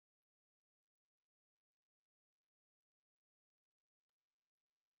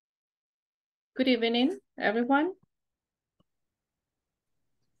Good evening, everyone.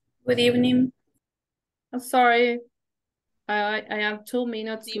 Good evening. I'm sorry, I am 2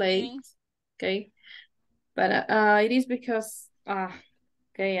 minutes Good late. evening. Okay, but it is because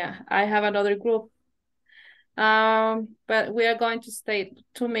okay, yeah, I have another group. But we are going to stay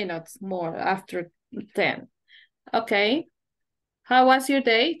 2 minutes more after 10. Okay. How was your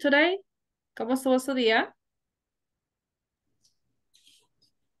day today? ¿Cómo estuvo su día?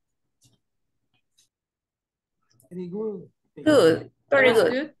 Very good. Good. Very Was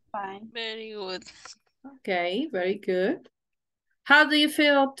good. good. Fine. Very good. Okay, very good. How do you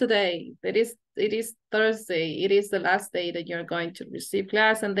feel today? It is Thursday. It is the last day that you're going to receive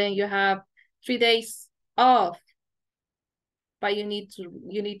class, and then you have 3 days off. But you need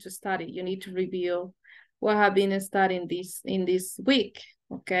to study. You need to review what have been studying in this week.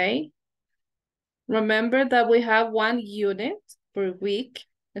 Okay. Remember that we have 1 unit per week.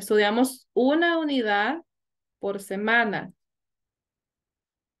 Estudiamos una unidad por semana.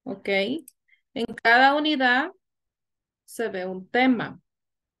 Ok. En cada unidad se ve un tema.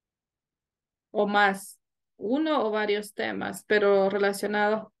 O más. Uno o varios temas, pero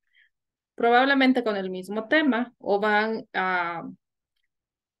relacionados probablemente con el mismo tema. O van a...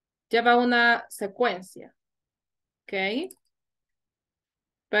 lleva una secuencia. Ok.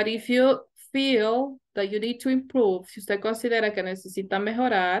 But if you feel that you need to improve, si usted considera que necesita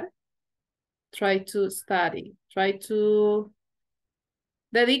mejorar, try to study. Try to...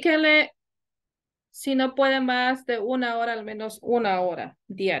 Dedíquele, si no puede más de 1 hora, al menos 1 hora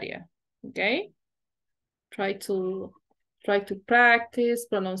diaria. Okay? Try to practice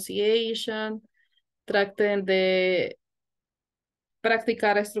pronunciation. Traten de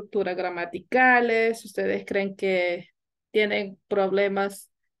practicar estructuras gramaticales. Si ustedes creen que tienen problemas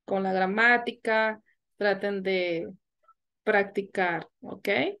con la gramática, traten de practicar, ¿ok?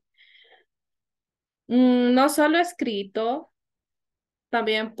 No solo escrito,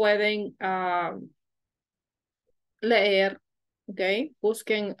 también pueden leer, ¿ok?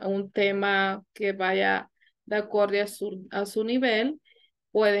 Busquen un tema que vaya de acuerdo a su nivel.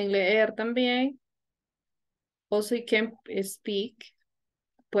 Pueden leer también. Also, you can speak.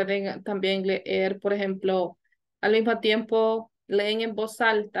 Pueden también leer, por ejemplo, al mismo tiempo leen en voz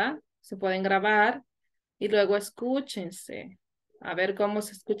alta, se pueden grabar y luego escúchense, a ver cómo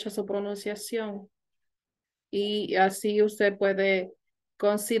se escucha su pronunciación. Y así usted puede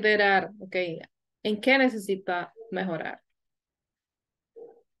considerar, ok, en qué necesita mejorar.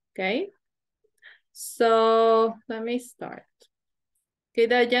 Okay, so let me start. Okay,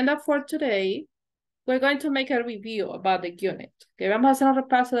 the agenda for today, we're going to make a review about the unit. Okay, vamos a hacer un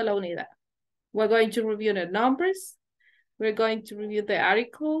repaso de la unidad. We're going to review the numbers. We're going to review the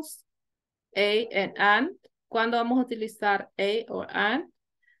articles, a and an. ¿Cuándo vamos a utilizar a or an?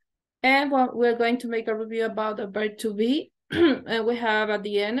 And we're going to make a review about the verb to be. And we have at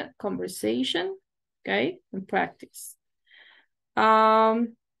the end conversation, okay, and practice. At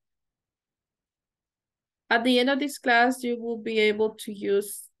the end of this class, you will be able to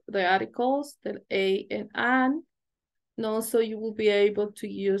use the articles, the a and an. And also you will be able to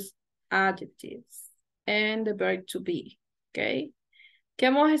use adjectives and the verb to be, okay? ¿Qué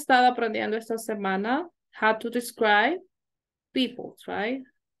hemos estado aprendiendo esta semana? How to describe people, right?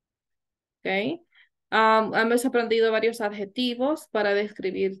 Okay. Hemos aprendido varios adjetivos para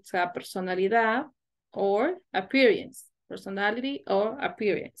describir la personalidad or appearance, personality or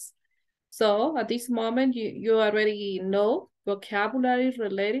appearance. So at this moment, you already know vocabulary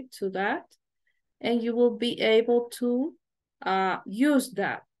related to that, and you will be able to use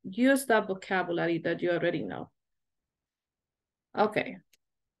that vocabulary that you already know. Okay.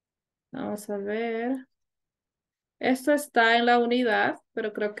 Vamos a ver. Esto está en la unidad,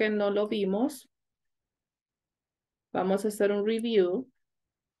 pero creo que no lo vimos. Vamos a hacer un review.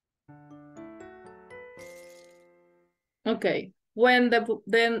 Okay. When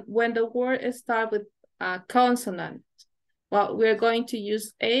the word starts with a consonant, well, we're going to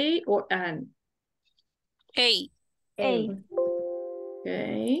use a or an. A. A.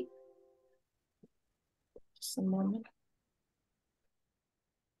 Okay. Just a moment.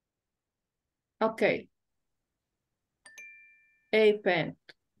 Okay. A pen.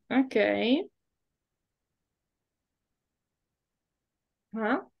 Okay.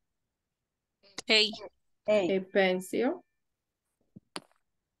 Huh? A. A pencil.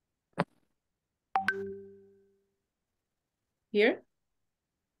 Here.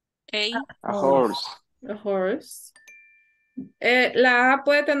 A. A horse. A horse. La A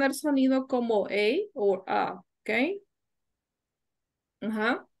puede tener sonido como A o A, ¿ok?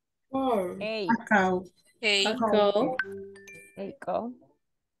 Ajá. A. A cow. A. A cow. A cow.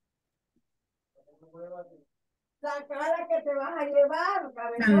 La cara que te vas a llevar,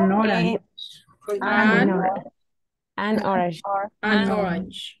 An orange. An, orange. an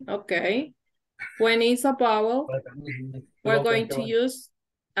orange. Okay. When it's a vowel, we're going to use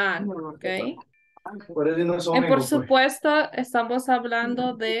an, okay? Y por supuesto, estamos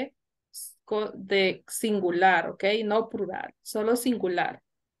hablando de singular, ¿ok? No plural, solo singular.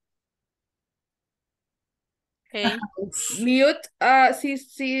 A, Mute,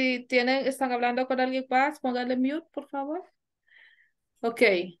 si están hablando con alguien más, pónganle mute, por favor. Ok,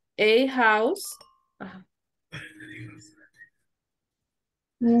 a house. Ah,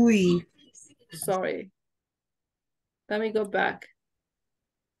 Uy. sorry. Let me go back.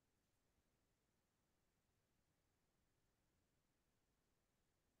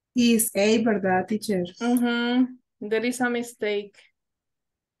 Is a, ¿verdad, teacher? There is a mistake.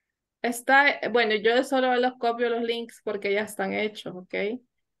 Bueno, yo solo los copio los links porque ya están hechos, ¿ok?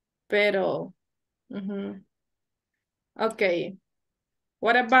 Pero, ok.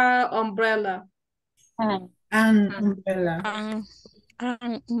 What about umbrella? An umbrella.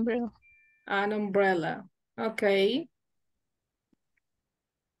 an umbrella. An umbrella. Okay.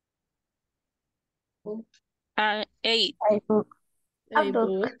 A book. A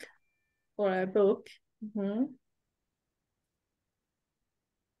book. Or a book.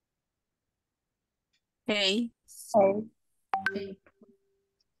 A,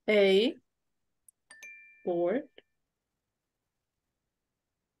 A board.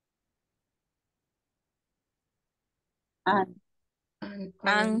 An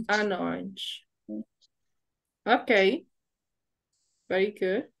An orange. Okay. Very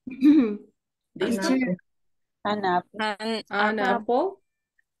good. This one. an apple. An apple.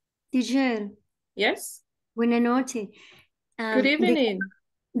 Teacher, Yes. buenas noches. Good evening.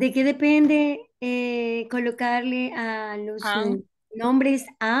 ¿De qué depende colocarle a los An. nombres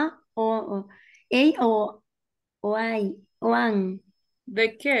a o ay o an?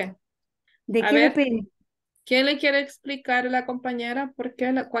 ¿De qué? ¿De A qué ver. depende? ¿Quién le quiere explicar a la compañera por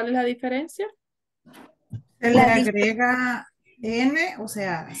qué, cuál es la diferencia? Se le agrega N, o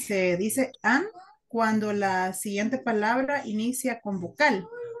sea, se dice an cuando la siguiente palabra inicia con vocal.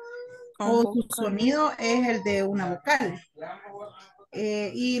 O su sonido es el de una vocal.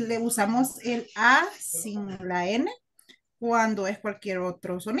 Y le usamos el A sin la N cuando es cualquier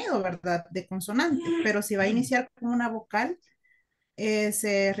otro sonido, ¿verdad? De consonante. Pero si va a iniciar con una vocal,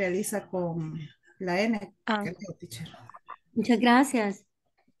 se realiza con la N. Teacher. Muchas gracias.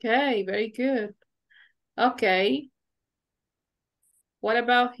 Okay, very good. Okay. What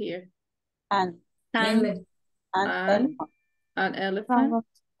about here? An An elephant.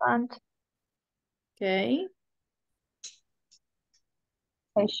 Okay.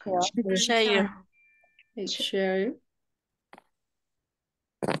 a shell. chair. A chair.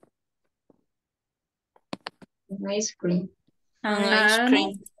 Ice cream. An ice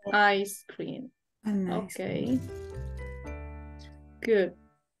cream. Ice cream. Nice. Okay. Good.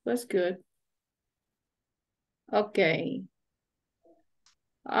 That's good. Okay.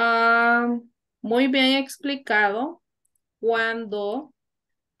 Muy bien explicado. Cuando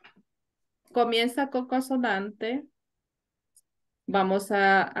comienza con consonante, vamos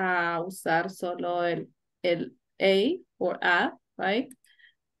a usar solo el A o A, right?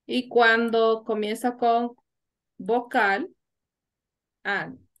 Y cuando comienza con vocal,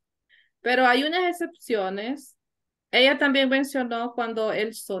 an. Pero hay unas excepciones. Ella también mencionó cuando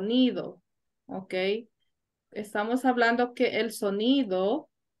el sonido, ¿ok? Estamos hablando que el sonido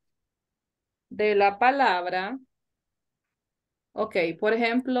de la palabra, ok, por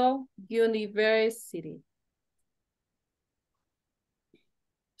ejemplo, university.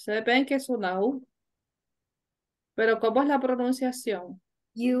 Ustedes ven que es una U, pero ¿cómo es la pronunciación?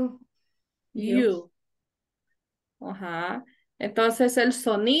 You. You. Ajá. Entonces el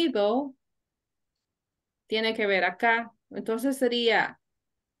sonido tiene que ver acá. Entonces sería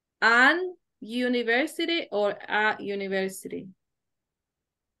an university o a university.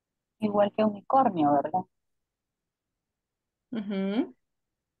 Igual que unicornio, ¿verdad?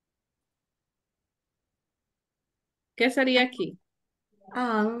 ¿Qué sería aquí?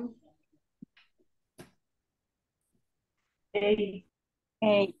 An.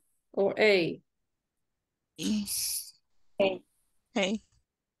 A. O A. A. A.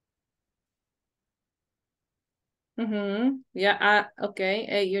 Ya, ok,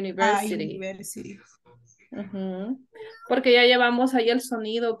 a university. University. Porque ya llevamos ahí el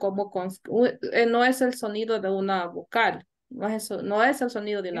sonido como no es el sonido de una vocal, no es el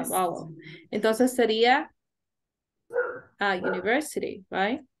sonido de una vowel. Entonces sería a university,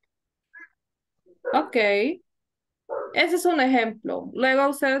 right? Ok. Ese es un ejemplo. Luego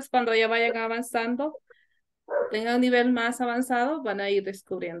ustedes cuando ya vayan avanzando, tengan un nivel más avanzado, van a ir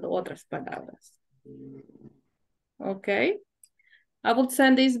descubriendo otras palabras. Okay. I will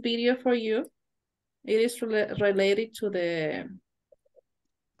send this video for you. It is related to the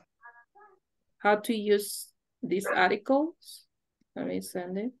how to use these articles. Let me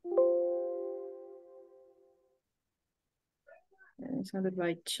send it. Let me send it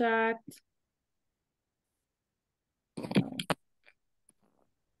by chat.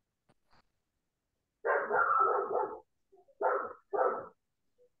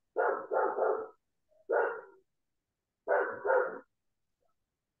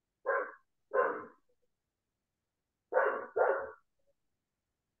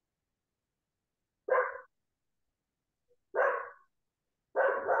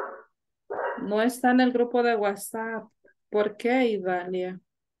 No está en el grupo de WhatsApp. ¿Por qué, Idalia?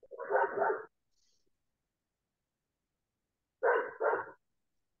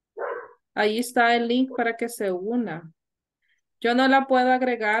 Ahí está el link para que se una. Yo no la puedo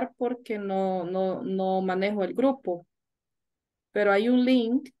agregar porque no manejo el grupo. Pero hay un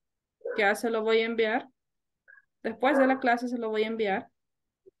link que ya se lo voy a enviar. Después de la clase se lo voy a enviar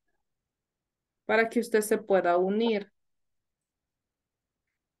para que usted se pueda unir.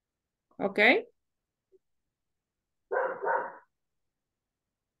 ¿Ok?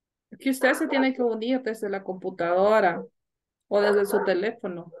 Que usted se tiene que unir desde la computadora o desde su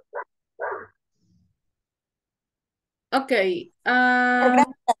teléfono. Ok.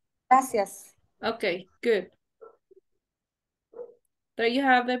 Gracias. Okay, good. There you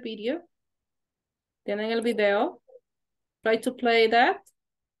have the video. Tienen el video. Try to play that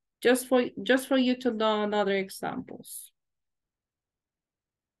just for you to know another examples.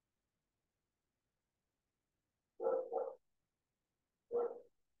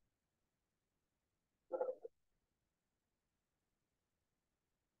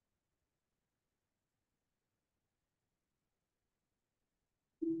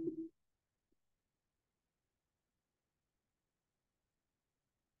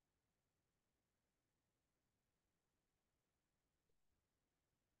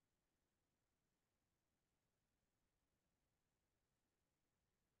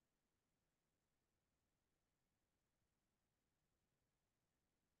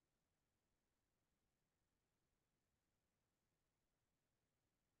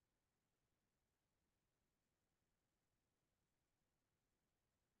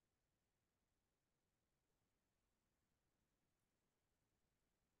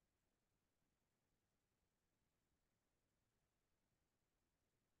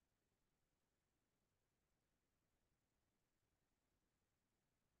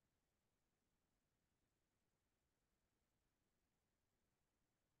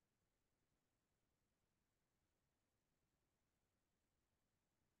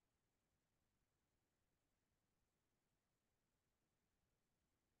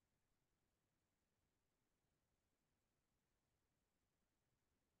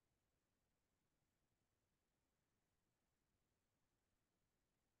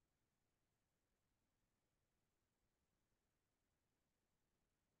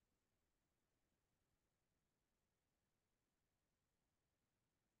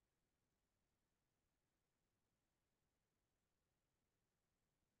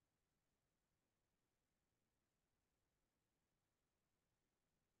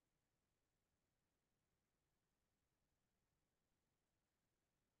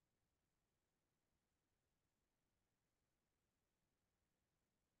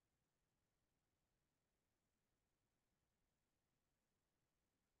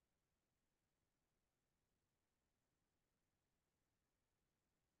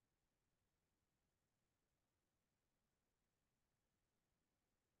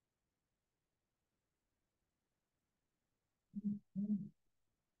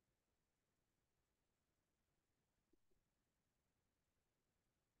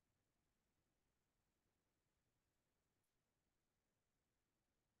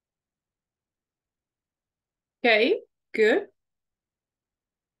 Okay, good.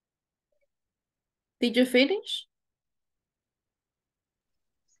 Did you finish?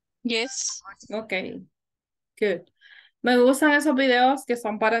 Yes. Okay, good. Me gustan esos videos que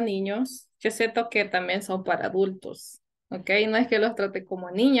son para niños. Yo siento que también son para adultos. Ok, no es que los trate como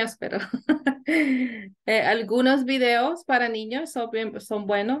niños, pero algunos videos para niños son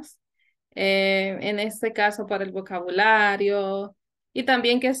buenos. En este caso para el vocabulario y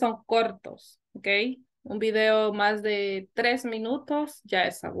también que son cortos. Ok, un video más de 3 minutos ya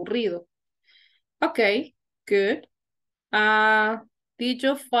es aburrido. Ok, good. Did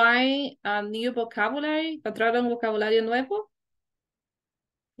you find a new vocabulary? ¿Encontraron un vocabulario nuevo?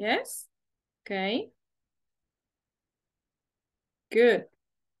 Yes? Okay. Good.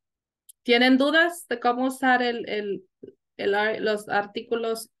 ¿Tienen dudas de cómo usar los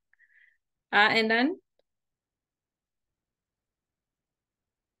artículos a and an?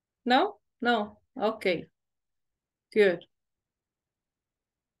 No? No. Okay. Good.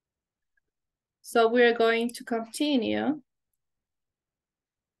 So we're going to continue.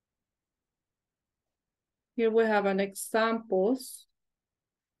 Here we have an examples.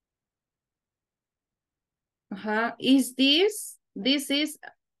 Is this is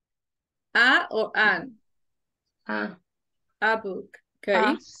a or an? A book.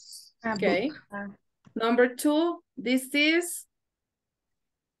 Okay. Okay. Number 2, this is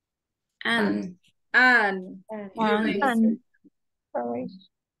An. an eraser. Erase.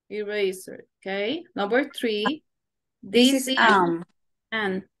 Eraser. Okay. Number 3, this is An.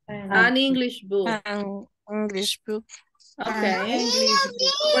 an English book. An English book. Okay. English.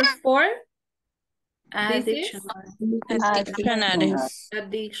 Number 4, A this is A dictionary. a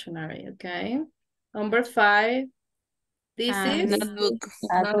dictionary. Okay. Number 5, this is Notebook.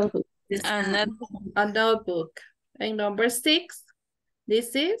 Notebook. A notebook. a notebook. And number 6,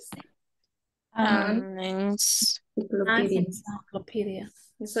 this is An Encyclopedia.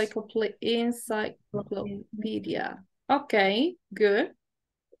 encyclopedia. Okay, good.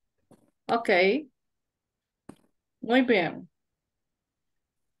 Okay. Muy bien.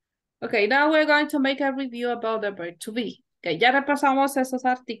 Okay, now we're going to make a review about the verb to be. Okay, ya repasamos esos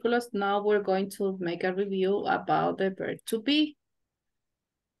artículos. Now we're going to make a review about the verb to be.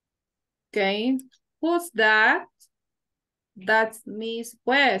 Okay, who's that? That's Miss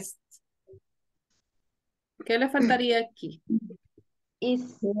West. ¿Qué le faltaría aquí?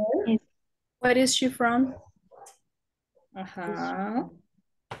 Is. Where is she from? Ajá.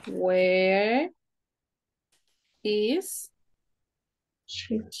 Where is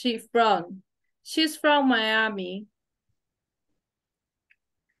she from? She's from Miami.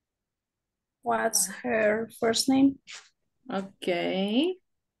 What's her first name? Okay,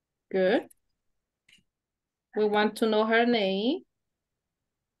 good. We want to know her name.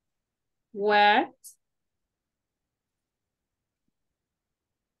 What?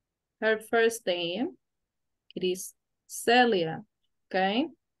 Her first name. It is Celia. Okay.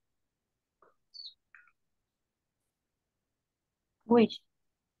 Which.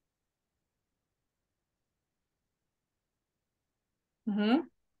 Mm-hmm.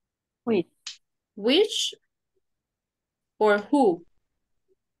 Which. Which or who?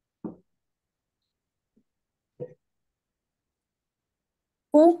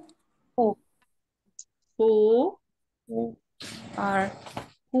 Who? Who Are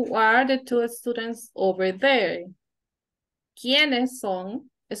are the two students over there? ¿Quiénes son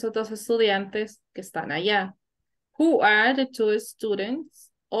esos dos estudiantes que están allá? Who are the two students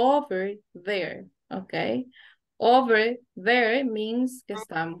over there? Okay. Over there means que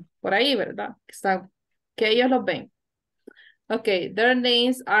están por ahí, ¿verdad? Que ellos los ven. Okay, their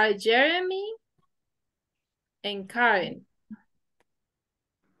names are Jeremy and Karen.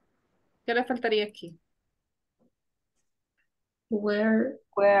 ¿Qué le faltaría aquí? where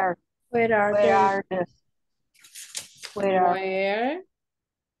Where. where are Where they? are the. Where are Where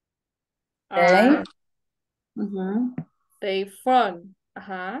they? are they from?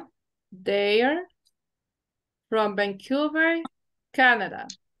 They're from Vancouver, Canada.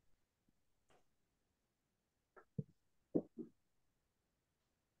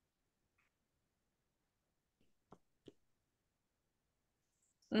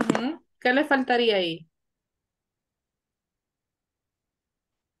 ¿Qué le faltaría ahí?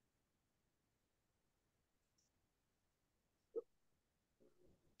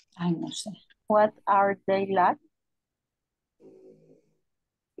 Ay, no sé. What are they like?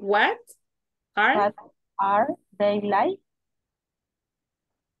 What are? What are they like?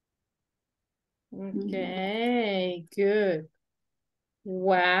 Okay, good.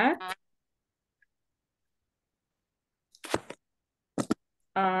 What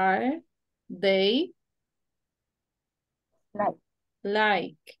are they Like.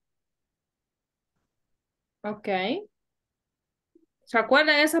 like? Okay. ¿Se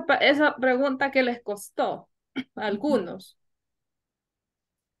acuerdan esa pregunta que les costó a algunos?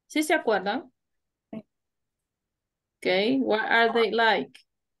 ¿Sí se acuerdan? Okay, what are they like?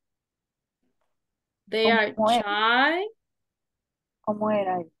 They are ¿Cómo era? shy, ¿Cómo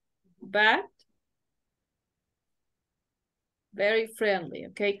era? but very friendly.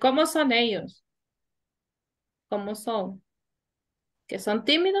 Okay, ¿cómo son ellos? ¿Cómo son? Que son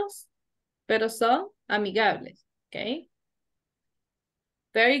tímidos, pero son amigables. Okay.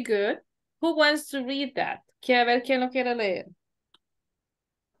 Very good. Who wants to read that? Quiero ver quién lo quiere leer.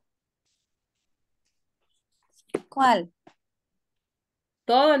 ¿Cuál?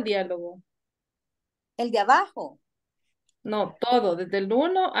 Todo el diálogo. El de abajo. No, todo, desde el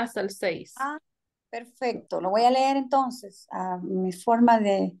 1 hasta el 6. Ah, perfecto. Lo voy a leer entonces a mi forma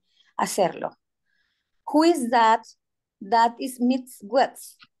de hacerlo. Who is that? That is Miss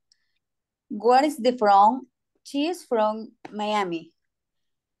West. Where is the from? She is from Miami.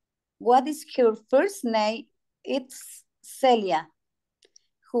 What is her first name? It's Celia.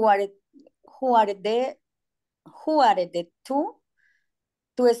 Who are the two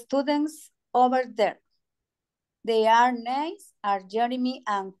students over there? Their names are Jeremy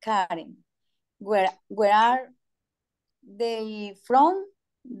and Karen. Where are they from?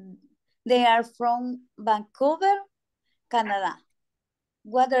 They are from Vancouver, Canada.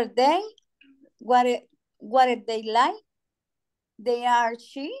 What are they? What are they like? They are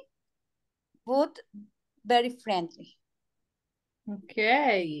shy, but very friendly.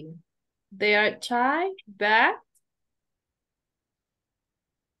 Okay. They are shy, but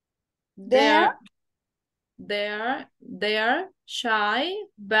they are shy,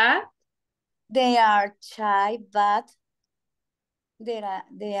 but They are shy, but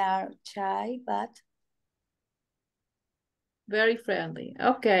they are shy, but very friendly.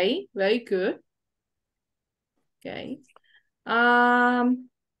 Okay, very good. Okay.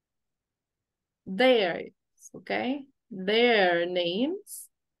 Theirs, okay. Their names.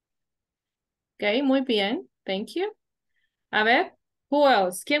 Okay, muy bien. Thank you. A ver, who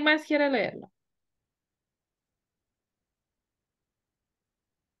else? ¿Quién más quiere leerlo?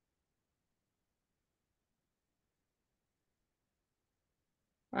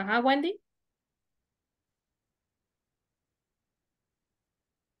 Ajá, Wendy.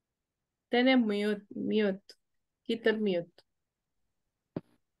 Tiene mute. Quita el mute.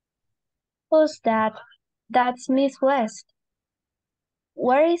 Who's that? That's Miss West.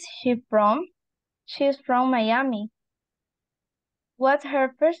 Where is she from? She's from Miami. What's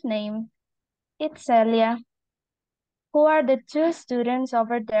her first name? It's Celia. Who are the two students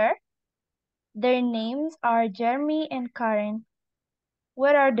over there? Their names are Jeremy and Karen.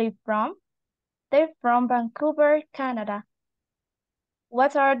 Where are they from? They're from Vancouver, Canada.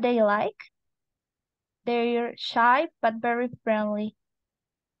 What are they like? They're shy but very friendly.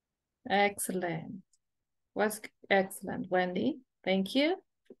 Excellent. Was excellent, Wendy. Thank you.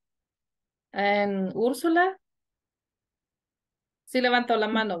 And Úrsula. Sí levantó la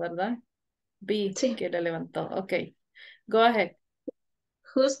mano, ¿verdad? Vi Sí. que le levantó. Okay. Go ahead.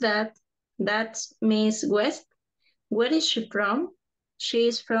 Who's that? That's Miss West. Where is she from?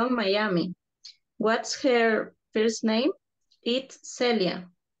 She's from Miami. What's her first name? It's Celia.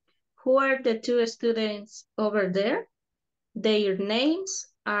 Who are the two students over there? Their names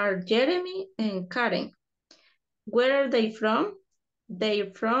are Jeremy and Karen. Where are they from?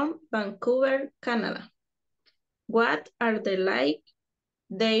 They're from Vancouver, Canada. What are they like?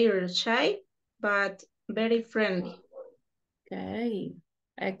 They're shy, but very friendly. Okay.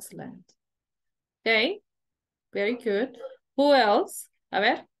 Excellent. Okay. Very good. Who else? A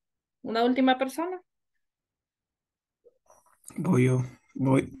ver, una última persona. Voy.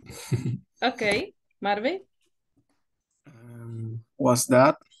 Okay. Marvin. Was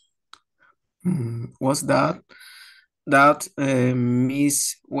that? Was that? That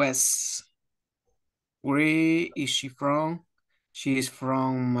Miss West. Where is she from? She is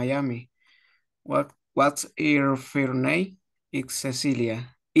from Miami. What's her first name? It's Cecilia.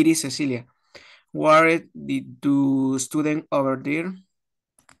 It is Cecilia. What are the two students over there?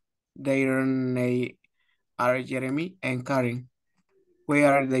 Their names are Jeremy and Karen.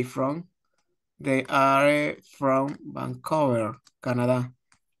 Where are they from? They are from Vancouver, Canada.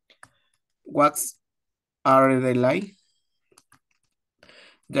 What are they like?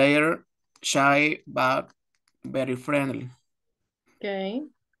 They're shy but very friendly. Okay.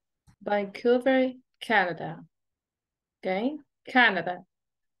 Vancouver, Canada. Okay. Canada.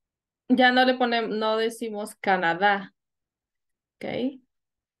 Ya no le ponemos, no decimos Canadá. Okay.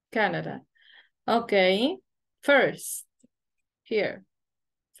 Canada. Okay. First. Here.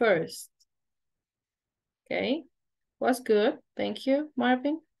 First. Okay. Was good. Thank you,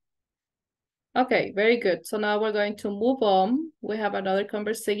 Marvin. Okay, very good. So now we're going to move on. We have another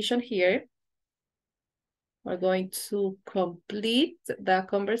conversation here. We're going to complete that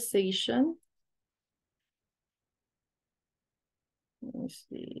conversation. Let me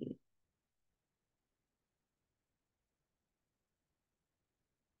see.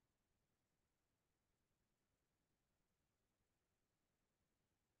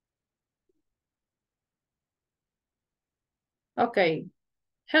 Okay,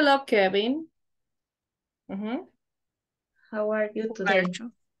 Hello, Kevin. Mhm. How are you Who are today?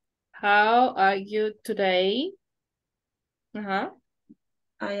 you? How are you today? Uh-huh.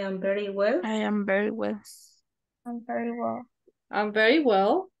 I am very well. I am very well. I'm very well. I'm very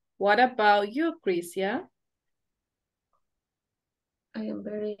well. What about you, Crisia? I am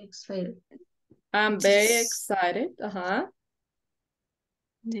very excited. I'm very This- excited. Uh-huh.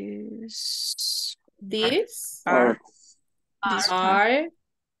 These These are these are are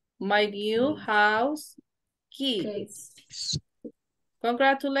my new house keys. Okay.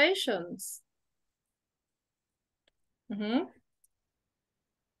 Congratulations. Ujú.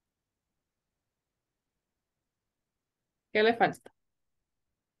 ¿Qué le falta?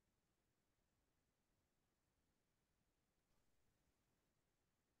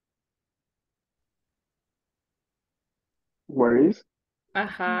 Where is?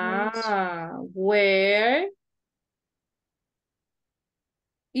 Ajá. Where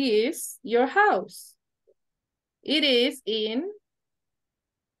is your house? It is in.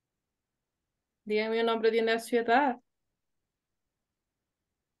 Dígame un nombre de una ciudad.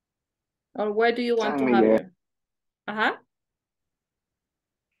 Or where do you want San to have Miguel. your? Ajá.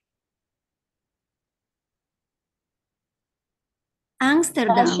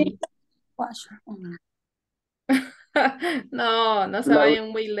 Amsterdam. No, no se La, vayan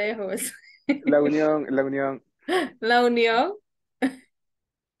muy lejos. la Unión, la Unión. La Unión.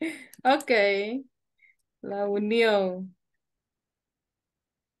 Ok. La Unión.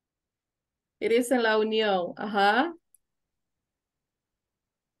 It is en La Unión. Ajá.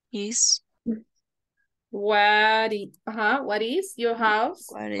 is What is your house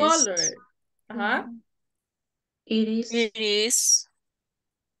what is color? Ajá. It is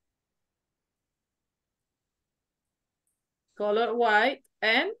Color white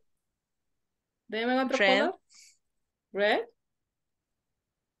and deme otro red. color. Red.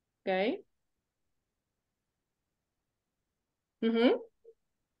 Okay. Mhm.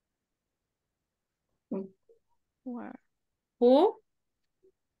 Where Who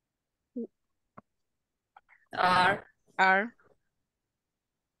are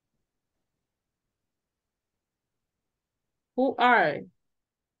who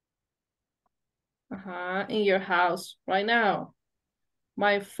are in your house right now?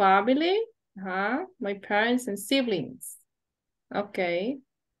 My family, my parents and siblings. Okay.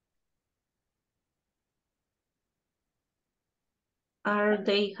 Are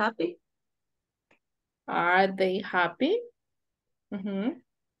they happy? Are they happy? Mhm.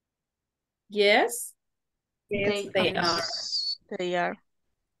 Yes. They They are. are. they are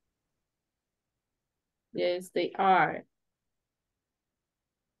Yes, they are.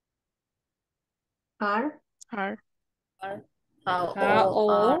 Are are How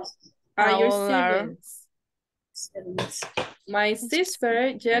old are how your old are siblings? My my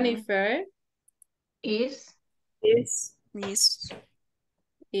sister, Jennifer, is is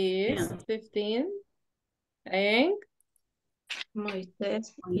is 15 and my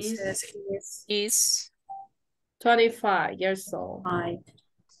test is 25 years old.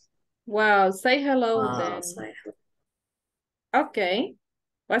 Well, say hello then. Okay,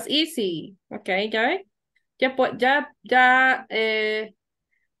 was easy. Okay, guys. Ya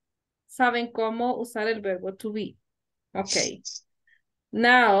saben cómo usar el verbo to be. Okay.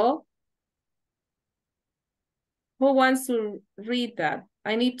 Now, who wants to read that?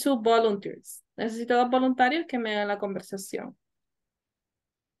 I need 2 volunteers. Necesito 2 voluntarios que me hagan la conversación.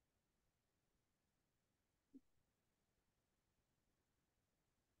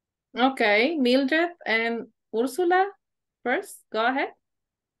 Okay, Mildred and Ursula first. Go ahead.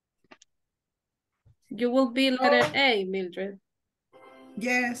 You will be letter A, Mildred.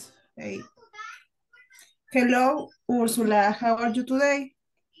 Yes. Hey. Hello, Ursula. How are you today?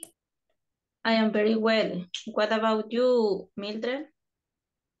 I am very well. What about you, Mildred?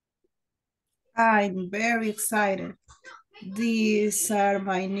 I'm very excited. These are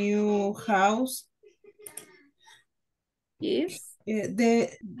my new house. Yes.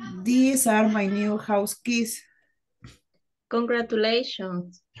 These are my new house keys.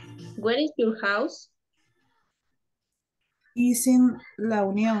 Congratulations. Where is your house? Is in La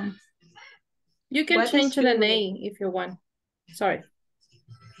Unión. You can What change is the your name if you want. Sorry.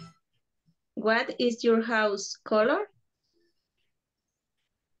 What is your house color?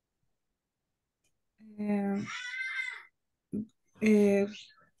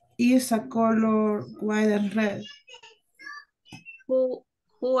 Is a color white and red. Who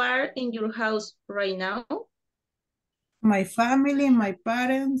are in your house right now? My family, my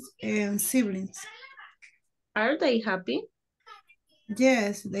parents, and siblings. Are they happy?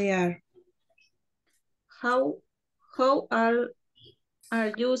 Yes, they are. How are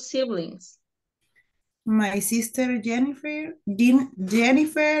are you siblings? My sister Jennifer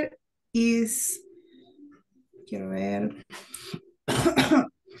is, quiero ver,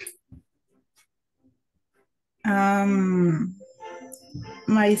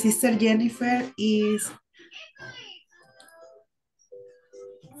 my sister Jennifer is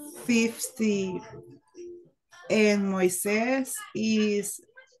 50 and Moises is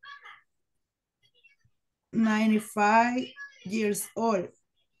 95 years old.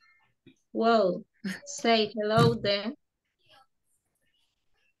 Well, say hello then.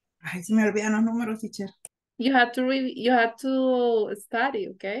 Ay, se me olvidan los números, teacher. You have to read, you have to study,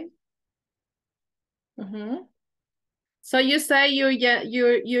 okay? So you say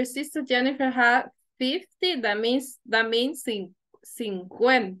your sister Jennifer had 50, that means 50,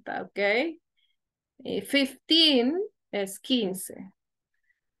 okay? 15 is 15,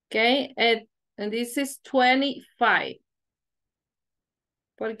 okay? And this is 25.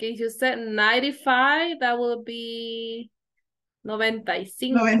 Porque if you said 95, that will be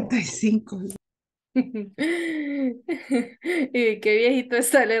 95. 95. Y qué viejito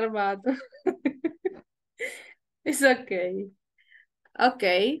está el hermano. It's okay.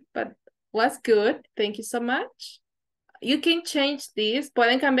 Okay, but was good. Thank you so much. You can change this.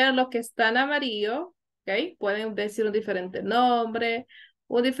 Pueden cambiar lo que está en amarillo. Okay, pueden decir un diferente nombre,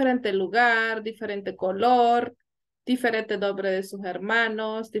 un diferente lugar, diferente color, diferente nombre de sus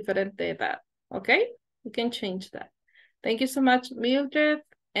hermanos, diferente edad. Okay, you can change that. Thank you so much, Mildred.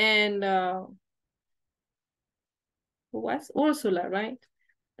 And who was Ursula, right?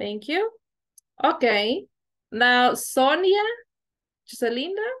 Thank you. Okay, now Sonia,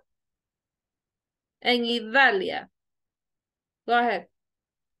 Joselinda, and Idalia. Go ahead.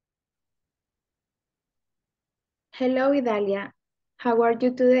 Hello, Idalia. How are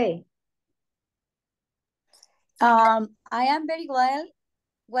you today? I am very well.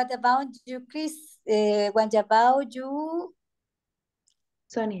 What about you, Chris? What about you,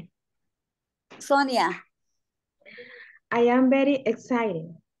 Sonia? Sonia? I am very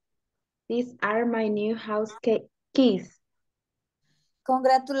excited. These are my new house keys.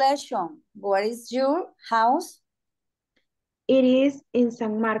 Congratulations. Where is your house? It is in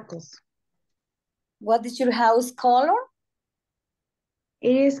San Marcos. What is your house color?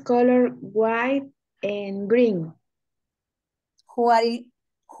 It is color white and green. Who are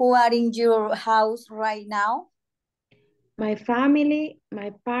in your house right now? My family,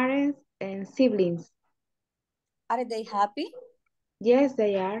 my parents, and siblings. Are they happy? Yes,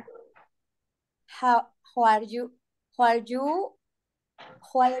 they are. Who are your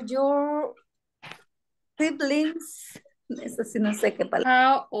siblings? Eso sí no sé qué palabra.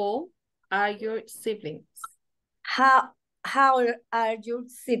 How old are your siblings? How are your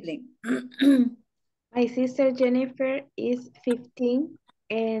siblings? My sister Jennifer is 15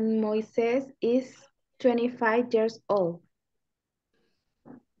 and Moises is 25 years old.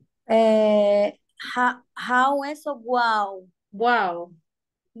 How is so wow? Wow.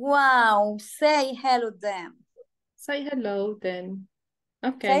 Wow. Say hello them. Say hello then.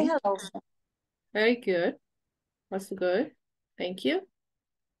 Okay. Say hello. Very good. That's good. Thank you.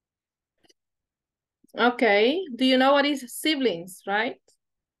 Okay. Do you know what is siblings, right?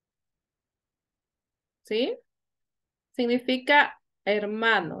 ¿Sí? Significa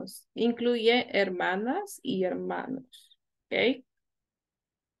hermanos. Incluye hermanas y hermanos. Okay.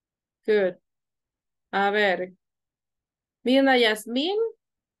 Good. A ver. Mina Yasmin,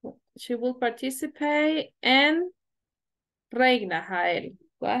 she will participate, and Reina Jael.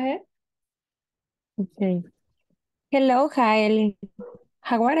 Go ahead. Okay. Hello, Jael.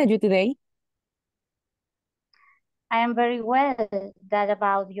 How are you today? I am very well. That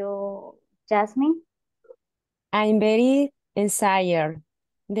about you, Jasmine? I'm very excited.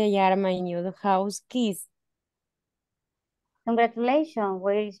 They are my new house keys. Congratulations.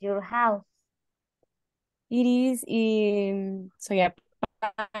 Where is your house? It is in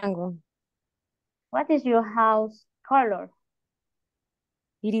Soyapango. What is your house color?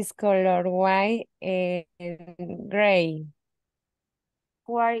 It is color white and gray.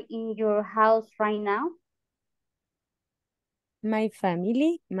 Who are in your house right now? My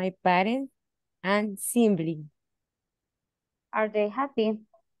family, my parents, and siblings. Are they happy?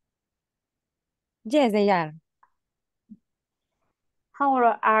 Yes, they are. How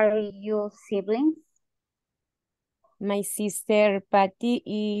old are your siblings? My sister Patty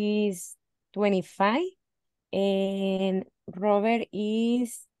is 25 and Robert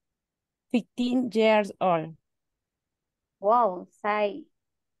is 15 years old. Wow, say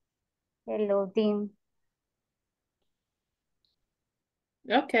hello, Tim.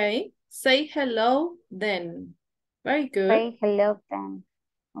 Okay. Say hello then. Very good. Say hello then.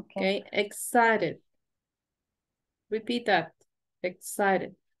 Okay, excited. Repeat that.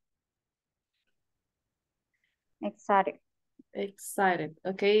 Excited. Excited. Excited.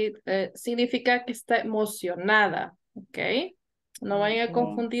 Okay, significa que está emocionada. Okay. No vayan a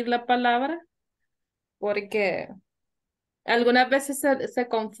confundir la palabra porque algunas veces se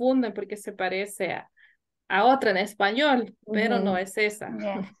confunden porque se parece a otra en español, pero no es esa.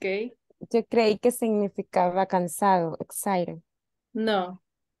 Yes. Okay. Yo creí que significaba cansado, excited. No,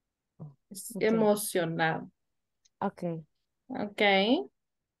 es Okay. emocionado. Okay. Okay.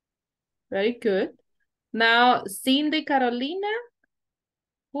 Very good. Now, Cindy, Carolina.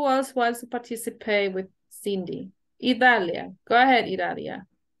 Who else wants to participate with Cindy? Idalia. Go ahead, Idalia.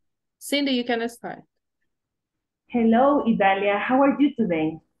 Cindy, you can start. Hello, Idalia. How are you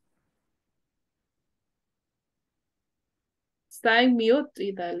today? Está en mute,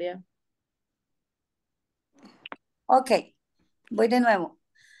 Idalia. Ok, voy de nuevo.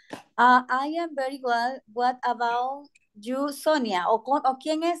 I am very well. What about you, Sonia? ¿O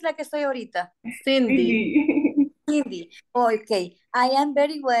quién es la que estoy ahorita? Cindy. Cindy. Ok. I am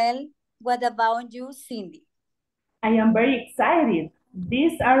very well. What about you, Cindy? I am very excited.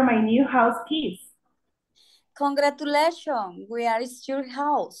 These are my new house keys. Congratulations. Where is your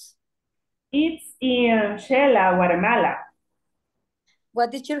house? It's in Shela, Guatemala.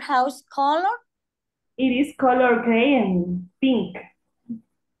 What is your house color? It is color gray and pink.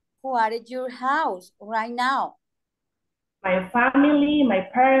 What is your house right now? My family, my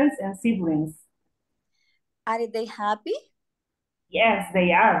parents, and siblings. Are they happy? Yes,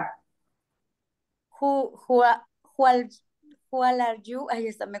 they are. Who are you? Ahí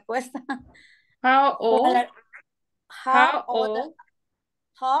está, me cuesta. How old? How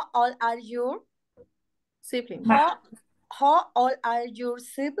old are you? Siblings. How old are your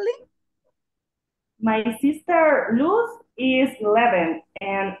siblings? My sister Luz is 11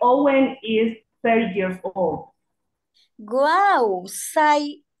 and Owen is 30 years old. Wow,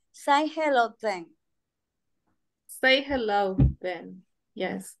 say hello then. Say hello then.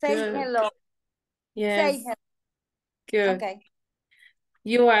 Yes. Say good. hello. Yes. Say hello. Good. Okay.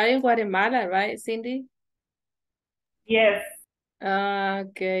 You are in Guatemala, right, Cindy? Yes.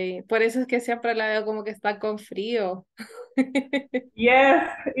 Okay. Por eso es que siempre la veo como que está con frío. Yes,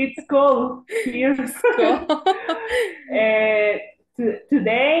 it's cold here. Cold.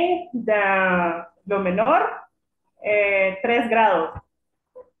 Today, lo menor, 3 grados.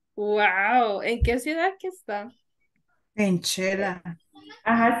 Wow. ¿En qué ciudad que está? En Chela.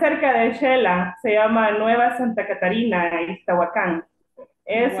 Ajá, cerca de Shela, se llama Nueva Santa Catarina, Iztahuacán.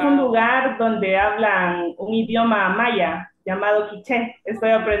 Es un Wow. lugar donde hablan un idioma maya llamado quiché.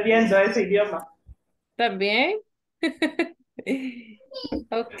 Estoy aprendiendo ese idioma. ¿También?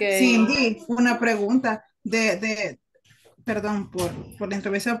 Okay. Cindy, una pregunta perdón por la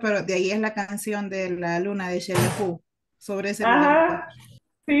intervención, pero de ahí es la canción de la luna de Shelley sobre ese lugar. Ajá,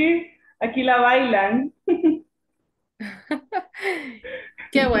 sí, aquí la bailan.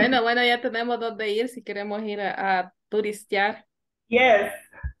 Qué bueno, ya tenemos dónde ir si queremos ir a turistear. Yes.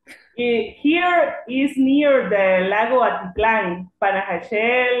 Here is near the Lago Atitlán,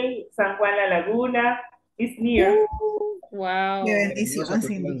 Panajachel, San Juan La Laguna, is near. Wow. Qué bendición,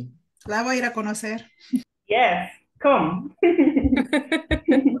 Cindy. La voy a ir a conocer. Yes, come.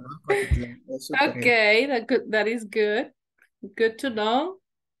 Okay, that is good. Good to know.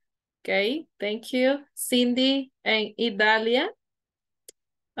 Okay, thank you, Cindy and Idalia.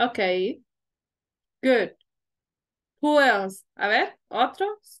 Okay, good. Who else? A ver,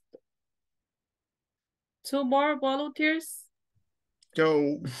 otros. 2 more volunteers.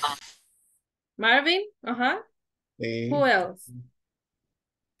 Yo. Marvin, Who else?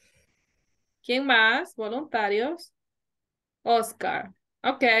 ¿Quién más? Voluntarios. Oscar.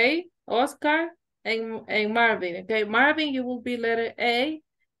 Okay, Oscar and Marvin. Okay, Marvin, you will be letter A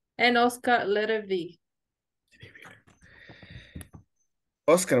and Oscar letter V.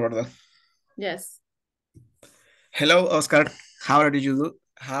 Oscar, ¿verdad? Yes. Hello, Oscar. How are you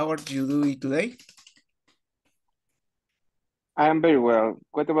doing today? I am very well.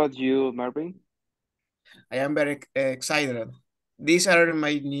 What about you, Marvin? I am very excited. These are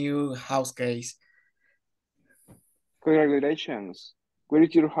my new house keys. Congratulations. Where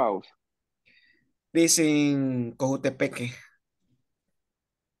is your house? This in Cojutepeque.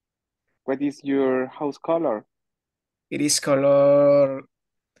 What is your house color? It is color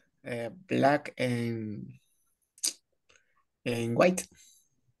black and white.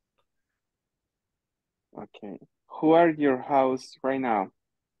 Okay. Who are your house right now?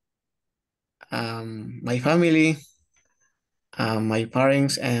 My family, my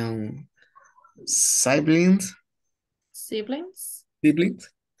parents and siblings, siblings? Siblings?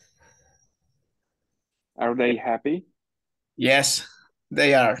 Are they happy? Yes,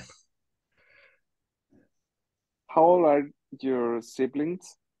 they are. How old are your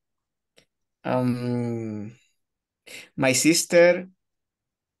siblings? My sister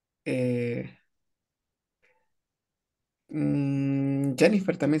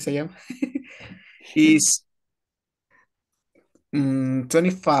Jennifer también se llama. Is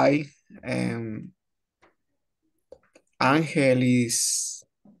 25. Angel is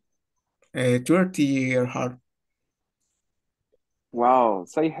 30 years old. Wow,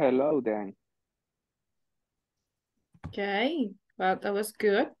 say hello then. Okay, well, that was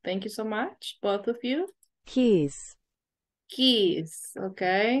good. Thank you so much, both of you. Keys. Keys,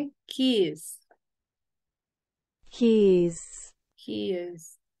 okay. Keys. Keys.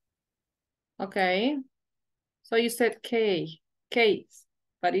 Keys. Okay. So you said case,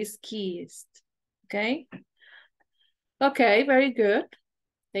 but it's keys. Okay. Okay, very good.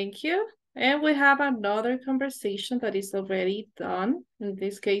 Thank you. And we have another conversation that is already done. In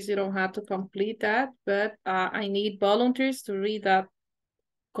this case, you don't have to complete that, but I need volunteers to read that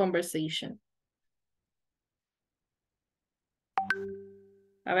conversation.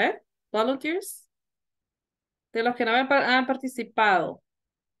 A ver, volunteers. De los que no han participado.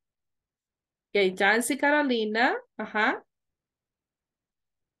 Ok, Jancy Carolina. Ajá.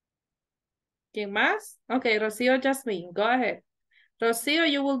 ¿Quién más? Ok, Rocío Jasmine. Go ahead. Rocío,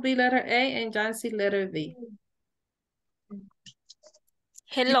 you will be letter A and Jancy letter B. You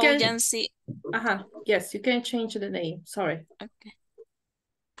Hello, can, Jancy. yes, you can change the name. Sorry. Okay.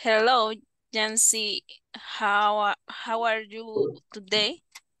 Hello, Jancy. How are you today?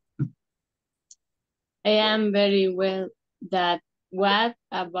 I am very well. What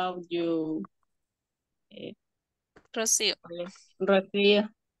about you? Rocío. Rocío.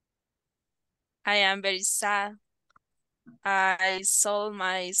 I am very sad. I sold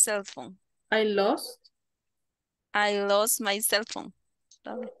my cell phone. I lost my cell phone.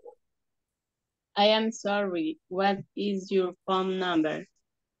 Sorry. I am sorry. What is your phone number?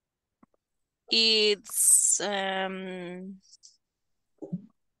 It's se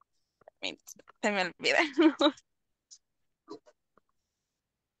me olvida.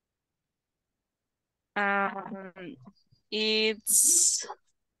 It's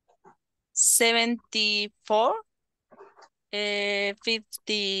 74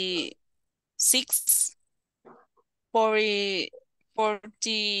 56 40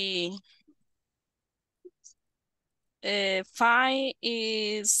 5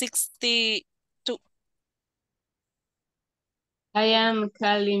 is 62. I am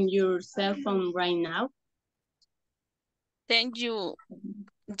calling your cell phone right now. Thank you,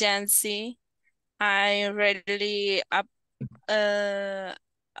 Jancy. I really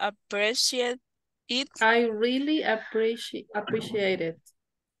appreciate it. I really appreciate it.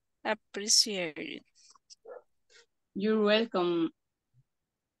 Appreciate it. You're welcome,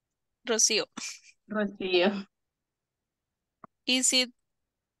 Rocío. Rocío. Is it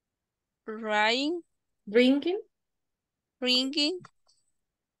ringing? Ringing?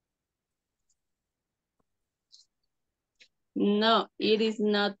 No, it is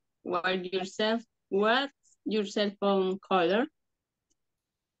not. What's your cell phone color?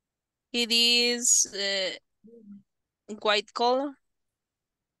 It is white color.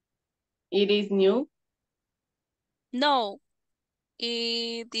 It is new. No,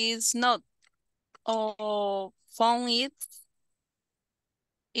 it is not. Oh, phone it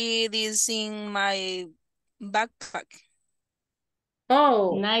is in my backpack.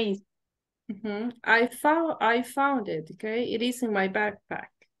 Oh, nice. I found it. Okay, it is in my backpack.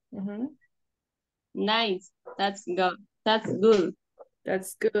 Nice. That's good. That's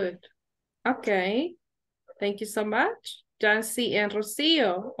good. Okay. Thank you so much, Jancy and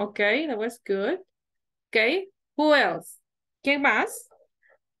Rocío. Okay, that was good. Okay, who else? ¿Quién más?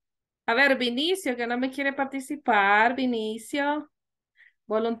 A ver, Vinicio, que no me quiere participar. Vinicio,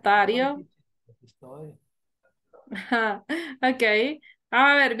 voluntario. Ok.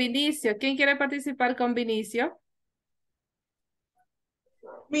 A ver, Vinicio, ¿quién quiere participar con Vinicio?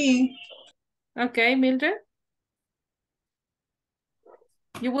 Me. Ok, Mildred.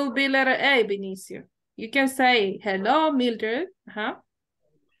 You will be letter A, Vinicio. You can say, hello, Mildred.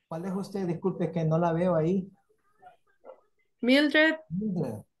 ¿Cuál es usted? Disculpe que no la veo ahí. Mildred.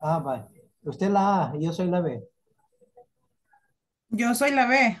 Mildred. Ah, vale. Usted es la A y yo soy la B. Yo soy la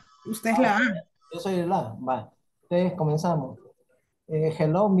B. Usted es la A. Yo soy la A. Vale. Entonces comenzamos.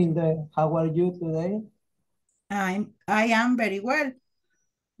 Hello, Mildred. How are you today? I am very well.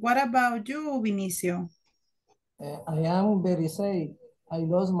 What about you, Vinicio? I am very sad. I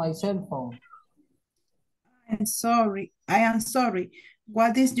lost my cell phone. I am sorry.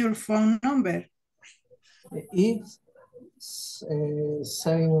 What is your phone number? It's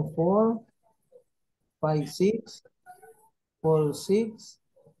 745646.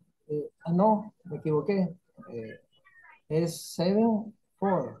 No, me equivoqué. Es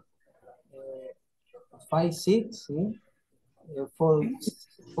 7456, ¿sí?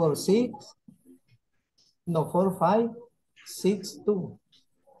 46, no, 4562.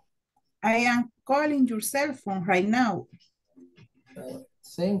 I am calling your cell phone right now.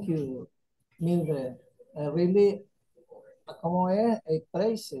 Thank you, Mildred. Really, ¿cómo es?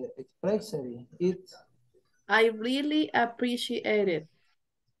 Express it. I really appreciate it.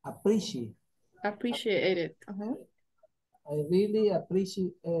 Appreciate. Appreciate it. I really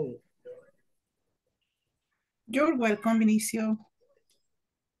appreciate it. You're welcome, Vinicio.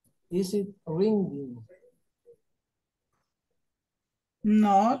 Is it ringing?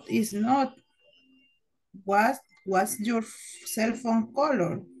 No, it's not. What's your cell phone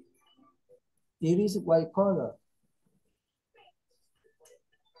color? It is white color.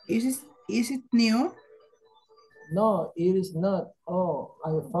 Is it new? No, it is not. Oh,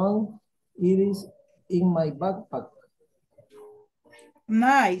 I found it is in my backpack.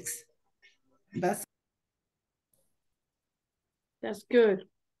 Nice. That's good.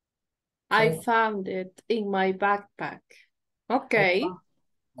 I found it in my backpack. Ok.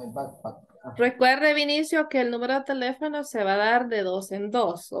 My backpack. Recuerde, Vinicio, que el número de teléfono se va a dar de 2 en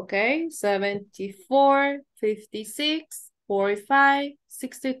 2, ¿ok? 74, 56, 45,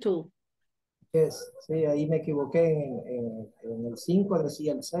 62. Yes, sí, ahí me equivoqué en el 5,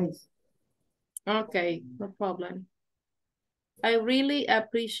 decía el 6. Okay, no problem. I really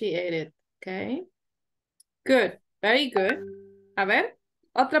appreciate it, okay? Good, very good. A ver,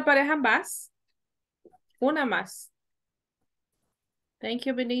 otra pareja más. Una más. Thank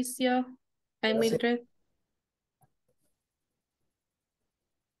you, Benicio and Mildred.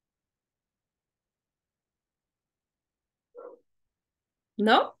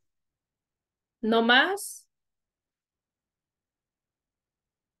 No? No más?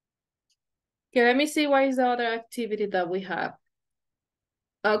 Okay, let me see what is the other activity that we have.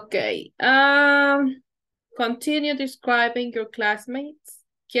 Okay. Continue describing your classmates.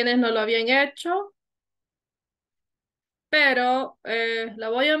 Quienes no lo habían hecho. Pero la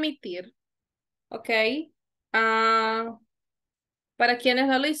voy a omitir. Ok. Para quienes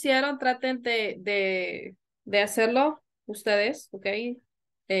no lo hicieron, traten de hacerlo ustedes, ok.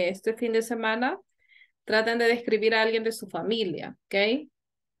 Este fin de semana, traten de describir a alguien de su familia, ok.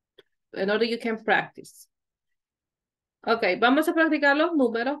 In order you can practice. Ok, vamos a practicar los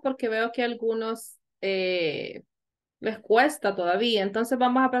números porque veo que a algunos les cuesta todavía. Entonces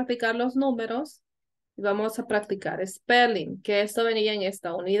vamos a practicar los números y vamos a practicar spelling, que esto venía en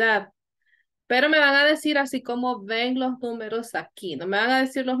esta unidad. Pero me van a decir así como ven los números aquí. No me van a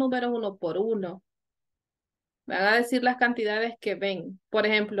decir los números uno por uno. Me van a decir las cantidades que ven. Por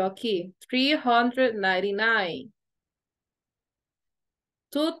ejemplo, aquí, 399.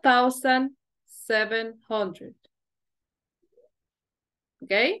 2,700.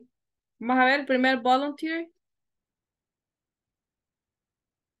 ¿Ok? Vamos a ver el primer volunteer.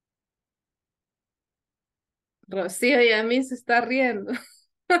 Rocío y a mí se está riendo.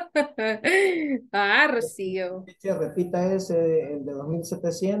 Rocío. Que repita ese, el de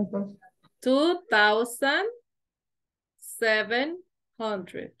 2700.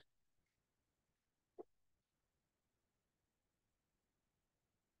 2,700.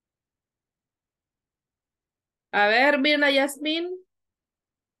 A ver, Mirna Yasmin.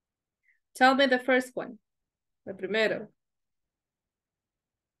 Tell me the first one. El primero.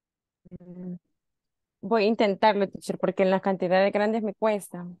 Voy a intentarlo, teacher, porque en las cantidades grandes me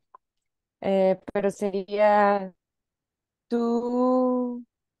cuesta. Pero sería two,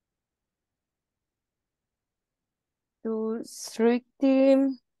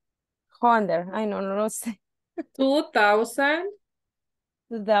 300. Ay, no lo sé. 2,000.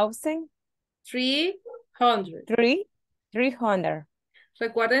 2,000. 300. 300.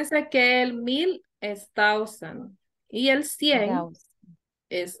 Recuérdense que el 1000 es 1000 y el 100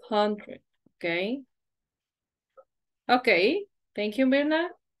 es 100. Ok. Ok. Thank you,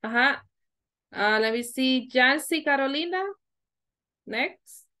 Mirna. Ajá. Let me see. Jancy Carolina.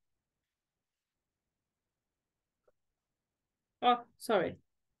 Next. Oh, sorry.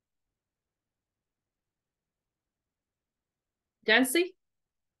 Jancy.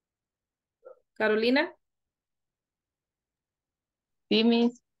 Carolina. Sí,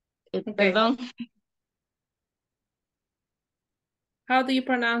 Miss. Okay. Perdón. How do you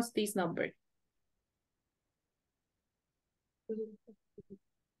pronounce this number?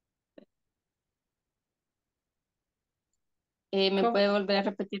 ¿Me ¿Cómo, puede volver a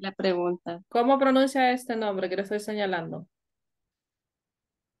repetir la pregunta? cómo pronuncia este nombre que le estoy señalando?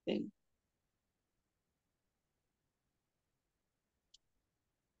 Sí.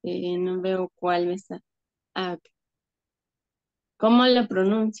 No veo cuál me está. Ah, ok. ¿Cómo lo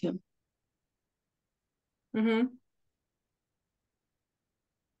pronuncio? Ujú.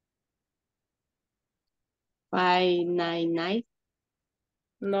 599.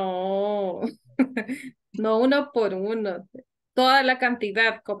 No, no uno por uno. Toda la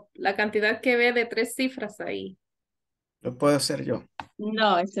cantidad que ve de 3 cifras ahí. Lo puedo hacer yo.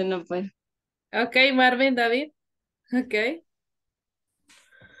 No, eso no puede. Ok, Marvin, David. Ok.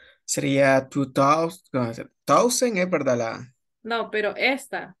 Sería 2000, 1000 es verdad la. No, pero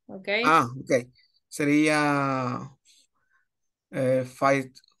esta, ok. Ok. Sería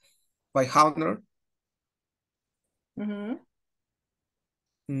 500, Ujú.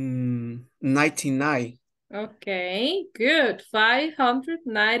 99. Ok, good.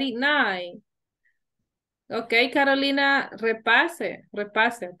 599. Ok, Carolina, repase,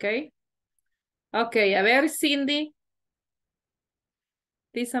 ok. Ok, a ver, Cindy,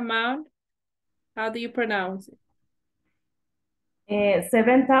 this amount, how do you pronounce it?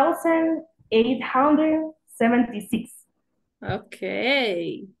 7,876.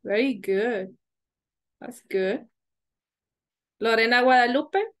 Okay, very good. That's good. Lorena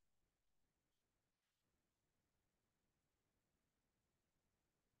Guadalupe.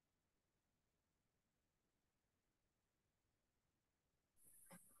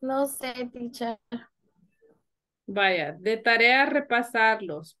 No sé, teacher. Vaya, de tarea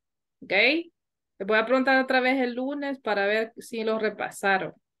repasarlos, ¿ok? Les voy a preguntar otra vez el lunes para ver si los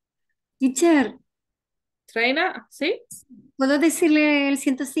repasaron. Teacher, Reina, ¿sí? ¿puedo decirle el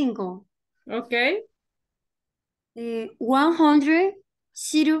 105? Ok.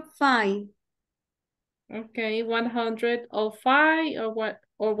 105. Ok, 105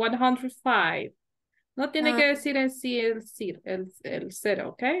 or 105. No tiene que decir en sí el cero,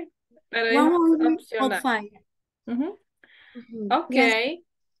 ¿ok? Pero es opcional. 105. Ujú. Ok, Yes.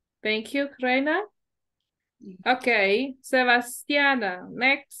 thank you, Reina. Ok, Sebastiana,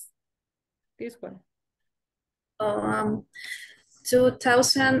 next. This one.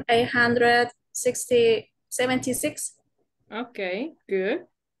 2,876. Okay, good.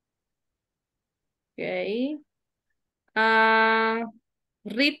 Okay.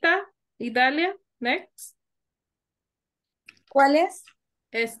 Rita, Italia, next. ¿Cuál es?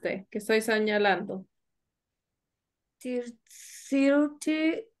 Este que estoy señalando. 30,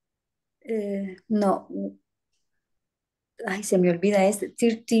 no. Ay, se me olvida este.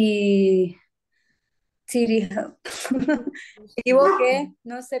 30, me equivoqué,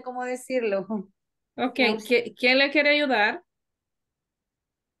 no sé cómo decirlo. Ok, ¿quién le quiere ayudar?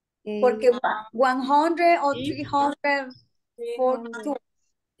 Porque 100 o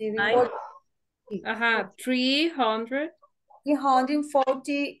 342. Ajá, 300.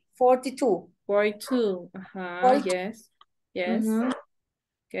 342. 42. Ajá, yes. Yes.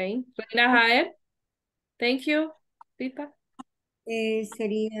 Okay. Reina Jael. Thank you, Rita.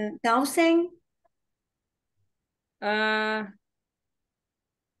 Sería 1000.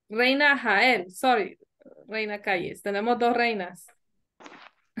 Reina Jael, sorry. Reina Calles. Tenemos dos reinas.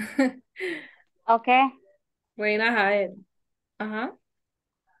 Okay. Reina Jael. Ajá.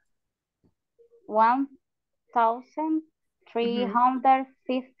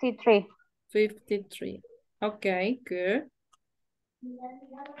 1,353. 53. Okay, good.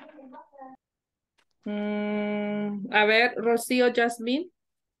 A ver, Rocío Jasmine.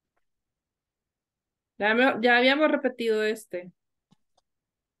 Ya habíamos repetido este.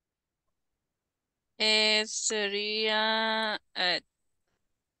 Sería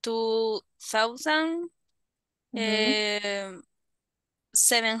 2,000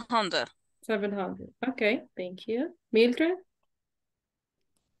 700. 700. Okay, thank you. Mildred.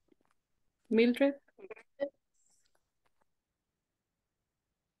 Mildred.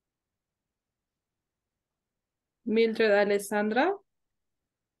 Mildred Alessandra.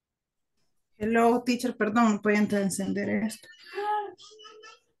 Hello, teacher, perdón, voy a encender esto.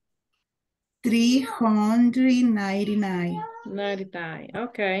 399. 99.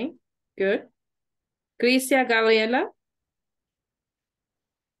 Okay, good. Crisia Gabriela.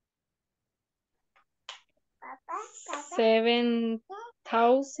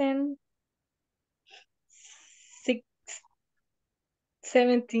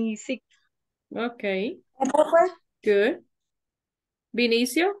 7,676. Okay. Good.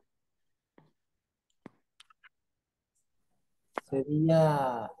 Vinicio.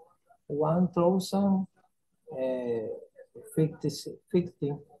 Sería 1050.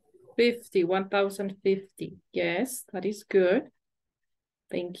 50, 1050. Yes, that is good.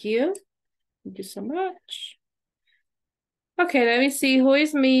 Thank you. Thank you so much. Okay, let me see who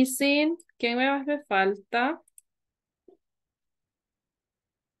is missing. ¿Quién me hace falta?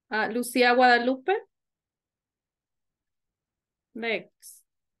 Lucía Guadalupe. Next.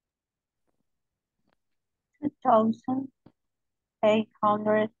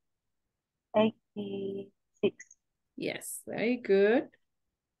 2,886. Yes, very good.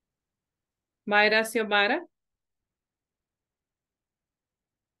 Mayra Xiomara.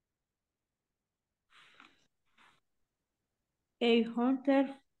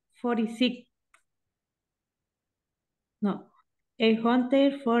 846. No,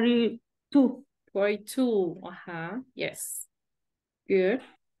 842. 42. Ajá, yes. Good.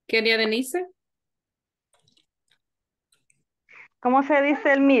 Kenia Denise. ¿Cómo se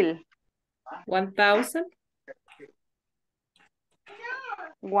dice el 1000? 1000.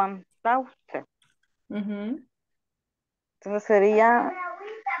 1000. Ujú. Entonces sería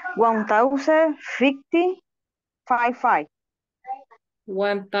 1050. 55.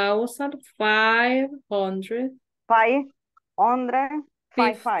 1500.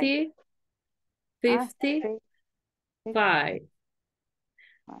 555. 55.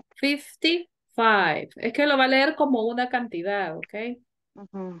 55. Es que lo va a leer como una cantidad, ¿ok?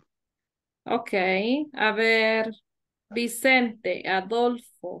 Ok. A ver, Vicente,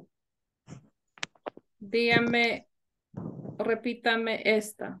 Adolfo. Dígame, repítame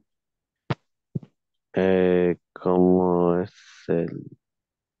esta. ¿Cómo es el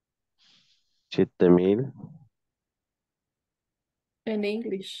 7000? En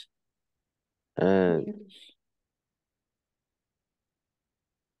English. And English.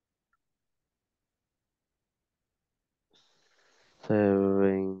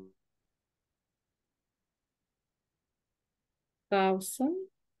 seven 1000.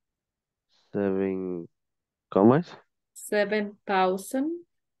 seven, ¿cómo es? 7000.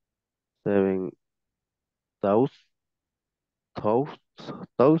 7000 1000.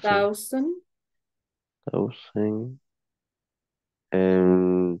 thousand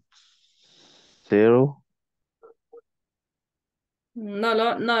and zero No,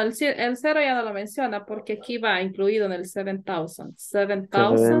 no, el cero ya no lo menciona porque aquí va incluido en el 7000.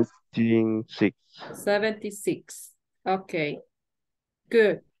 76. 76. Ok,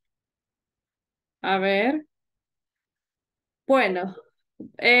 good. A ver. Bueno,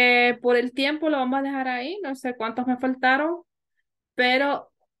 por el tiempo lo vamos a dejar ahí. No sé cuántos me faltaron,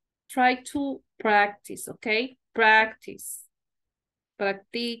 pero try to practice, ok? Practice.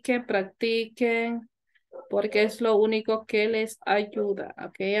 Practiquen, practiquen, porque es lo único que les ayuda,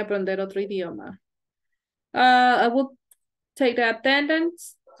 ok? A aprender otro idioma. I would take the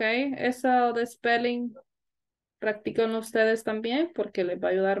attendance, ok? Eso de spelling, practiquen ustedes también, porque les va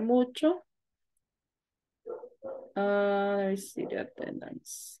a ayudar mucho. Let me see the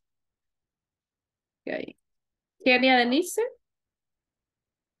attendance. Okay. Kenia Denise.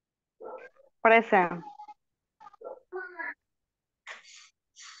 Present.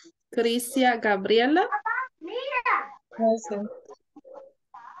 Crisia Gabriela. Present.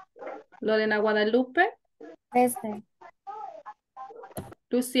 Lorena Guadalupe. Present.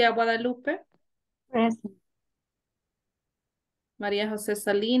 Lucía Guadalupe. Present. María José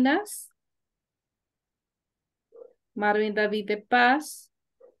Salinas. Marvin David de Paz.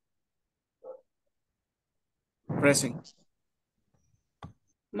 Present.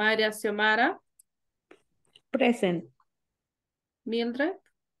 María Xiomara. Present. Mildred.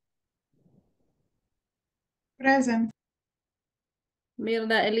 Present.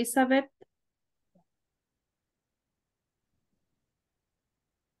 Mirna Elizabeth.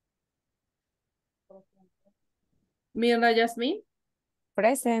 Mirna Yasmín.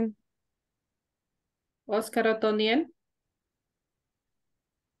 Present. Oscar Otoniel.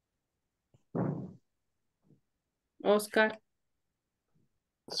 Oscar.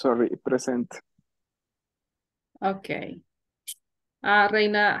 Sorry, present. Ok.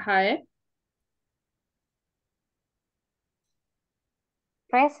 Reina Jae.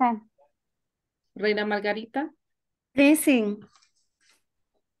 Present. Reina Margarita. Present.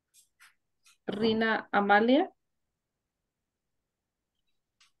 Rina Amalia.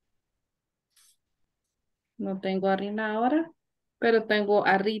 No tengo a Rina ahora, pero tengo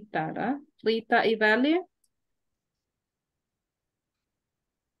a Rita, ¿verdad? Rita y Dalia.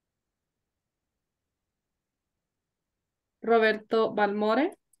 Roberto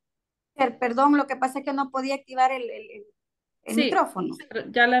Balmore. Perdón, lo que pasa es que no podía activar el Sí, micrófono.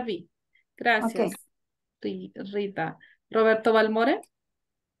 ya la vi. Gracias, Ok. Rita. Roberto Balmore.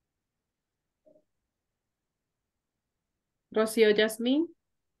 Rocío Yasmín.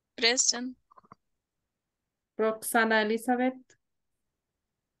 Present. Roxana Elizabeth.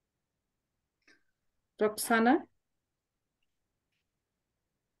 Roxana.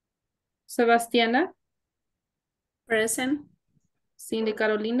 Sebastiana. Present. Cindy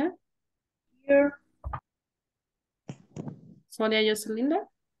Carolina. Here. Sonia Joselinda.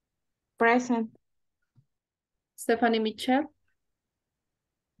 Present. Stephanie Michelle.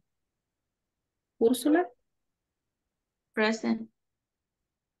 Úrsula. Present.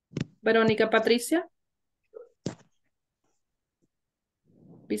 Verónica Patricia.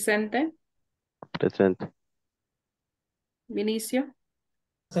 Vicente. Presente. Vinicio.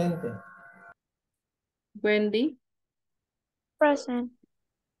 Presente. Wendy. Present.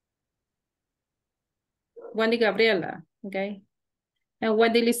 Wendy Gabriela. Okay. And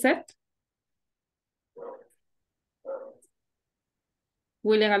Wendy Lisette.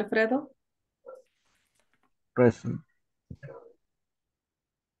 William Alfredo. Present.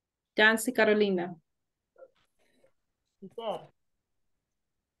 Jancy Carolina.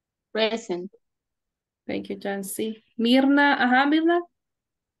 Present. Thank you, Jancy. Mirna. Ajá, Mirna.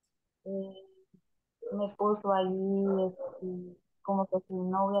 Me puso ahí como que si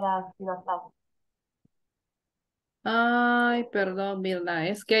no hubiera sido acá. Ay, perdón, Mirna.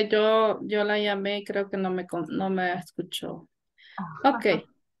 Es que yo la llamé y creo que no me escuchó. Ok.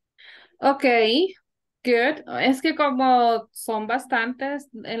 Ok. Good. Es que como son bastantes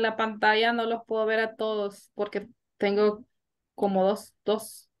en la pantalla no los puedo ver a todos porque tengo como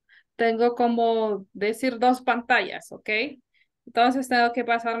tengo como decir dos pantallas, ¿ok? Entonces tengo que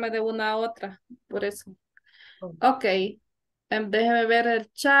pasarme de una a otra, por eso. Ok. Déjeme ver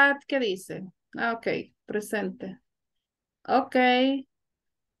el chat, ¿qué dice? Ah, ok, presente. Ok.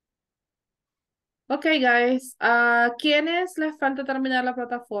 Ok, guys. ¿A quiénes les falta terminar la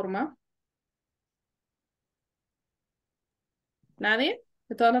plataforma? ¿Nadie?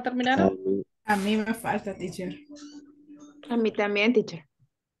 ¿Que todos la terminaron? A mí me falta, teacher. A mí también, teacher.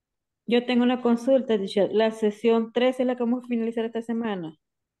 Yo tengo una consulta, teacher. La sesión 3 es la que vamos a finalizar esta semana.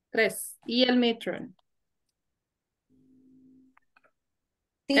 3. Y el midterm.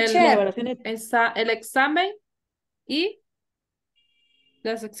 Las Teacher, evaluaciones, El examen y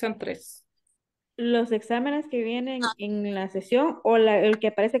la sección 3. los exámenes que vienen en la sesión o el que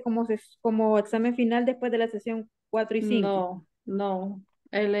aparece como examen final después de la sesión 4 y 5. No, no.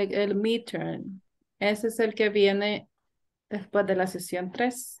 El midterm. Ese es el que viene después de la sesión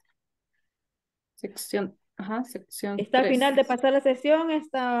 3. Sección Está al 3. final de pasar la sesión,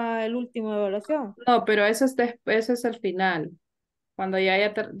 está el último de evaluación. No, pero ese es el final. Cuando ya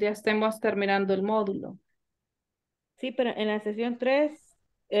estemos terminando el módulo. Sí, pero en la sesión 3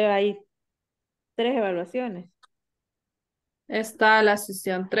 hay 3 evaluaciones. Está la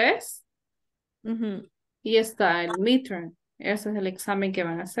sesión 3 Ujú. y está el midterm. Ese es el examen que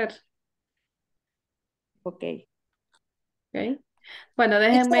van a hacer. Ok. ¿Ok? Bueno,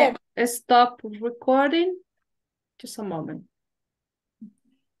 déjenme stop recording. Just a moment.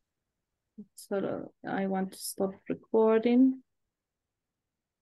 Solo, I want to stop recording.